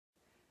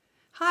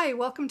Hi,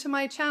 welcome to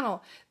my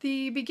channel.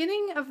 The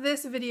beginning of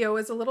this video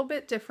is a little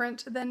bit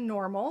different than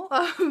normal.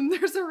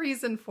 There's a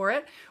reason for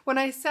it. When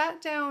I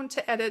sat down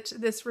to edit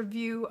this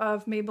review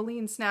of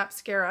Maybelline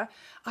Snapscara,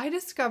 I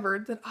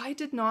discovered that I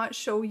did not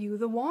show you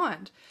the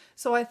wand.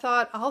 So I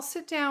thought I'll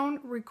sit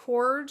down,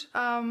 record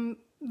the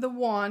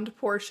wand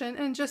portion,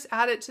 and just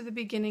add it to the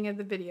beginning of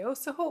the video.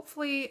 So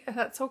hopefully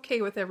that's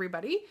okay with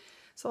everybody.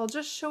 So I'll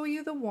just show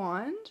you the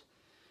wand.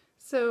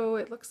 So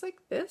it looks like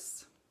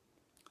this.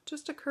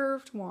 Just a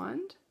curved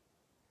wand.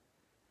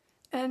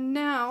 And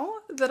now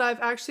that I've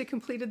actually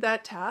completed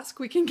that task,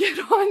 we can get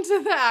on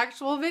to the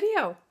actual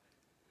video.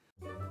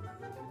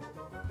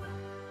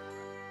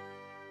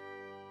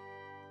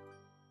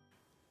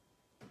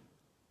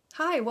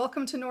 Hi,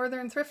 welcome to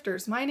Northern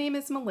Thrifters. My name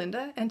is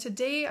Melinda, and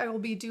today I will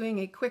be doing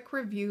a quick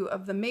review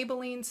of the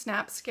Maybelline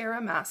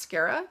Snapscara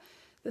Mascara.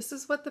 This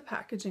is what the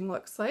packaging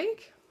looks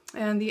like,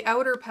 and the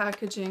outer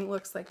packaging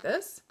looks like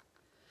this.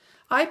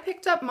 I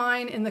picked up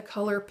mine in the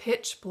color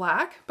Pitch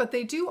Black, but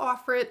they do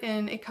offer it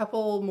in a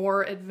couple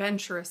more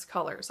adventurous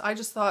colors. I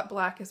just thought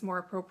black is more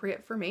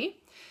appropriate for me.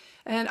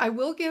 And I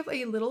will give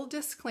a little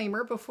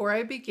disclaimer before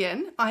I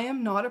begin. I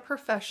am not a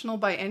professional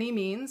by any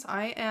means.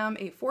 I am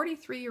a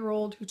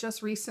 43-year-old who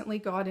just recently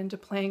got into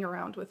playing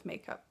around with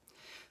makeup.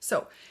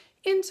 So,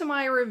 into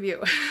my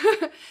review.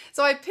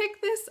 So I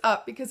picked this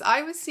up because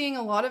I was seeing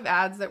a lot of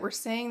ads that were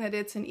saying that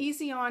it's an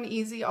easy on,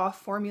 easy off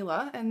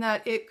formula and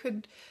that it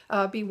could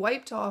be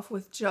wiped off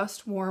with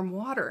just warm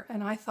water.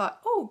 And I thought,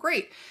 oh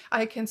great,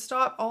 I can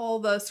stop all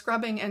the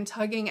scrubbing and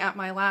tugging at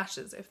my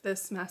lashes if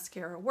this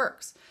mascara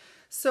works.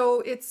 So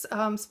it's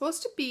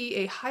supposed to be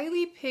a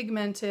highly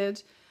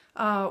pigmented,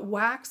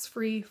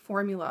 wax-free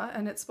formula,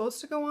 and it's supposed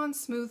to go on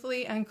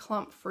smoothly and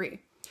clump-free.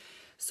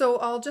 So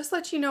I'll just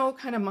let you know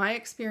kind of my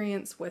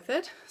experience with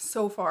it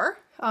so far.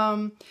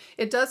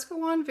 It does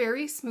go on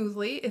very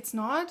smoothly. It's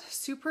not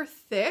super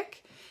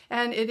thick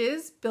and it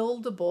is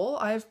buildable.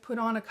 I've put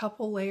on a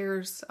couple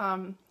layers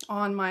on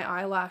my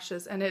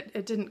eyelashes and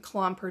it didn't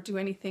clump or do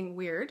anything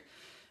weird.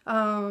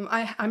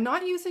 I'm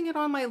not using it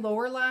on my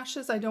lower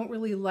lashes. I don't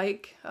really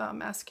like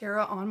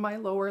mascara on my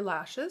lower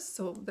lashes,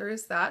 so there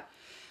is that.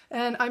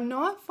 And I'm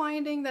not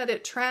finding that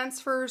it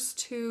transfers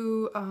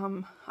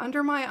to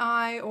under my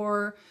eye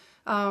or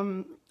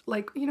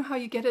like, you know how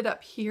you get it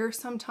up here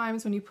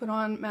sometimes when you put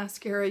on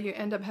mascara, you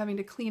end up having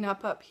to clean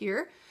up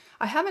here.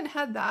 I haven't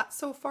had that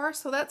so far,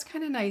 so that's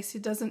kind of nice.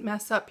 It doesn't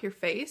mess up your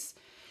face.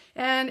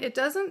 And it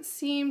doesn't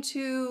seem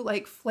to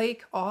like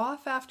flake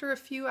off after a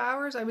few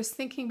hours. I was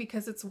thinking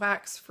because it's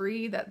wax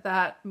free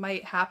that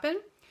might happen.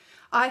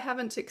 I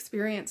haven't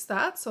experienced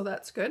that, so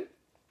that's good.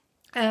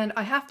 And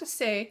I have to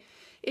say,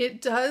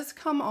 it does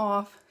come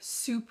off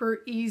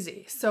super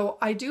easy. So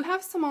I do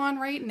have some on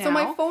right now. So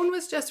my phone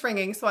was just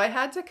ringing, so I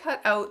had to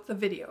cut out the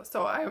video.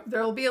 So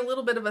there'll be a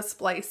little bit of a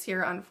splice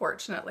here,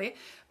 unfortunately.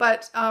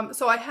 But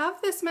so I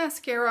have this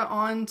mascara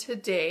on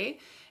today,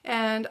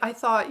 and I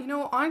thought, you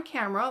know, on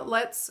camera,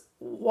 let's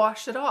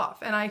wash it off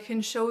and I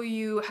can show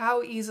you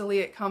how easily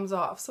it comes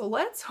off. So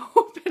let's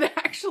hope it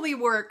actually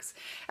works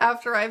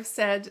after I've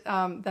said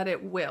that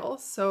it will.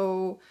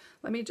 So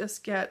let me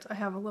just I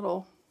have a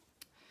little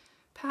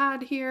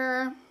pad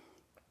here.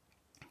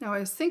 Now I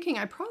was thinking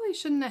I probably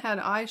shouldn't have had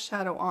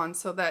eyeshadow on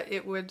so that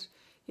it would,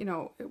 you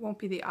know, it won't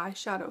be the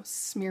eyeshadow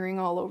smearing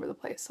all over the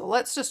place. So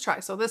let's just try.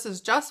 So this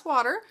is just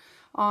water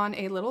on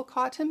a little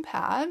cotton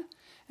pad,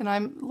 and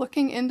I'm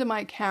looking into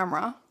my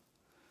camera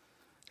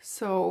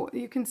so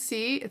you can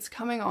see it's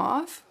coming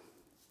off.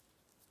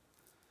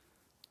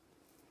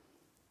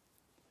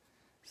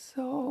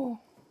 So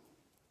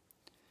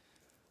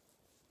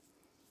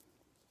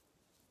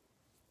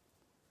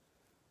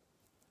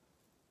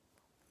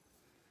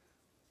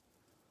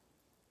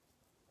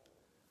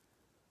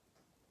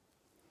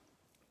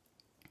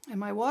and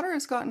my water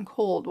has gotten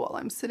cold while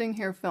I'm sitting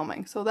here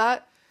filming, so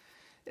that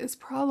is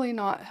probably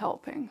not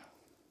helping.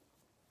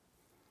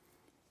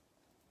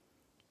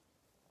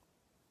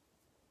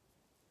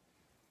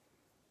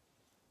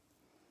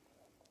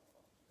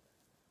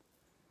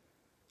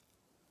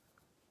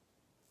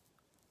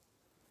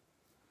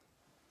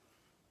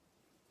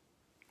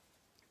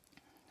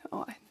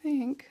 Oh, I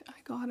think I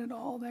got it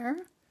all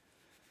there.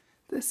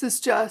 This is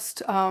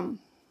just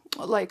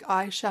like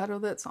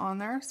eyeshadow that's on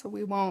there, so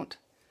we won't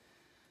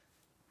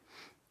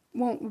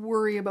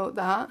worry about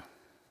that.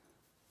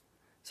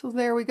 So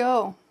there we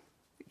go.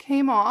 It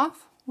came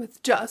off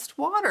with just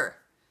water.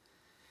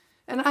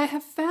 And I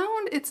have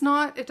found it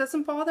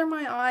doesn't bother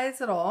my eyes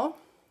at all.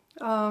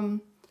 Because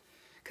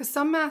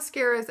some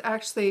mascaras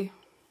actually,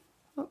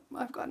 oh,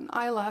 I've got an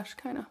eyelash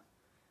kind of.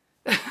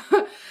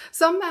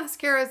 Some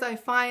mascaras I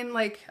find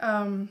like,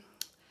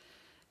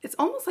 it's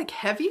almost like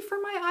heavy for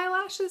my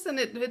eyelashes and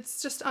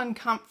it's just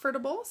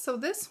uncomfortable. So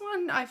this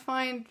one I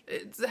find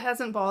it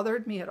hasn't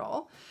bothered me at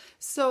all.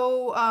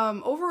 So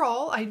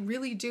overall, I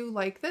really do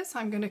like this.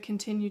 I'm going to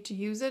continue to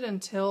use it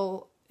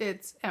until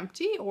it's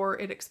empty or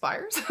it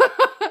expires.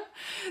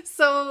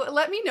 So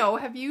let me know,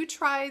 have you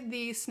tried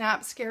the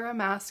Snapscara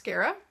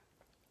Mascara?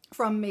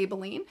 from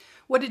Maybelline.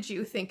 What did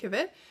you think of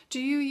it? Do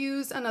you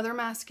use another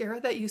mascara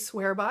that you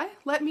swear by?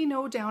 Let me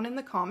know down in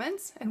the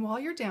comments. And while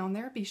you're down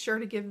there, be sure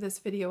to give this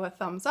video a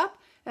thumbs up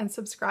and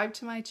subscribe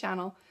to my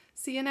channel.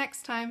 See you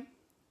next time.